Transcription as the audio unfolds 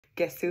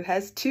Guess who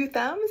has 2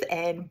 thumbs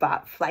and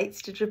bought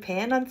flights to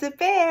Japan on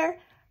ZipAir?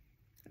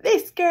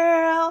 This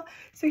girl!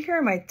 So here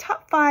are my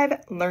top 5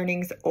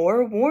 learnings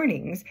or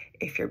warnings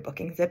if you're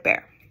booking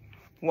ZipAir.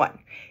 1.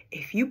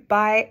 If you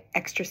buy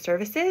extra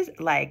services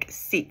like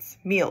seats,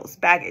 meals,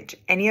 baggage,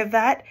 any of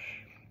that,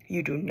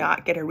 you do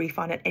not get a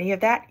refund on any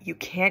of that. You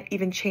can't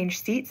even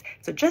change seats.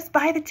 So just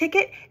buy the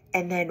ticket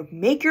and then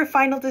make your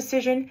final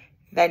decision,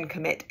 then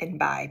commit and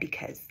buy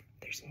because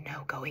there's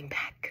no going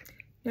back.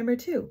 Number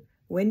 2,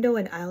 window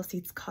and aisle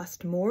seats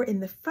cost more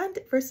in the front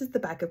versus the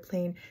back of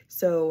plane.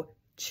 So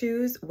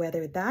choose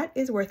whether that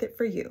is worth it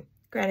for you.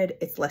 Granted,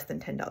 it's less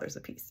than $10 a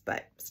piece,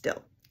 but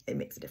still, it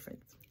makes a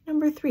difference.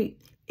 Number 3,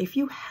 if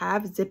you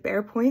have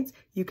ZipAir points,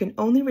 you can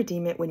only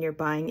redeem it when you're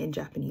buying in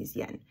Japanese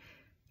yen.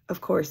 Of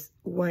course,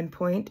 1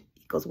 point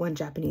equals 1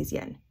 Japanese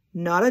yen,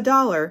 not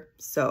 $1,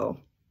 so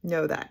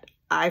know that.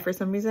 I, for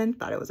some reason,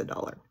 thought it was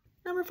 $1.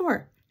 Number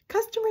 4,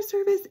 customer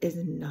service is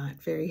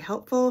not very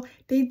helpful.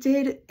 They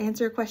did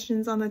answer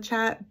questions on the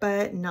chat,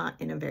 but not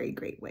in a very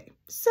great way.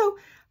 So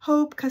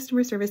hope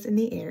customer service in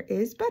the air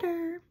is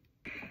better.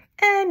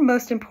 And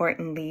most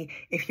importantly,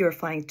 if you're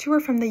flying to or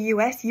from the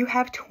US, you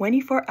have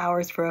 24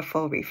 hours for a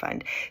full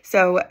refund.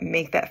 So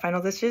make that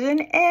final decision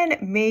and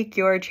make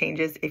your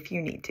changes if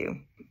you need to.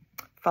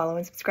 Follow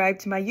and subscribe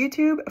to my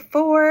YouTube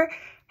for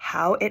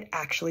how it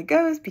actually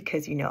goes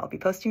because you know I'll be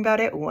posting about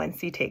it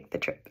once you take the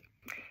trip.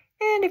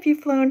 And if you've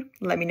flown,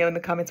 let me know in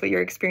the comments what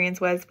your experience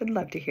was. Would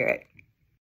love to hear it.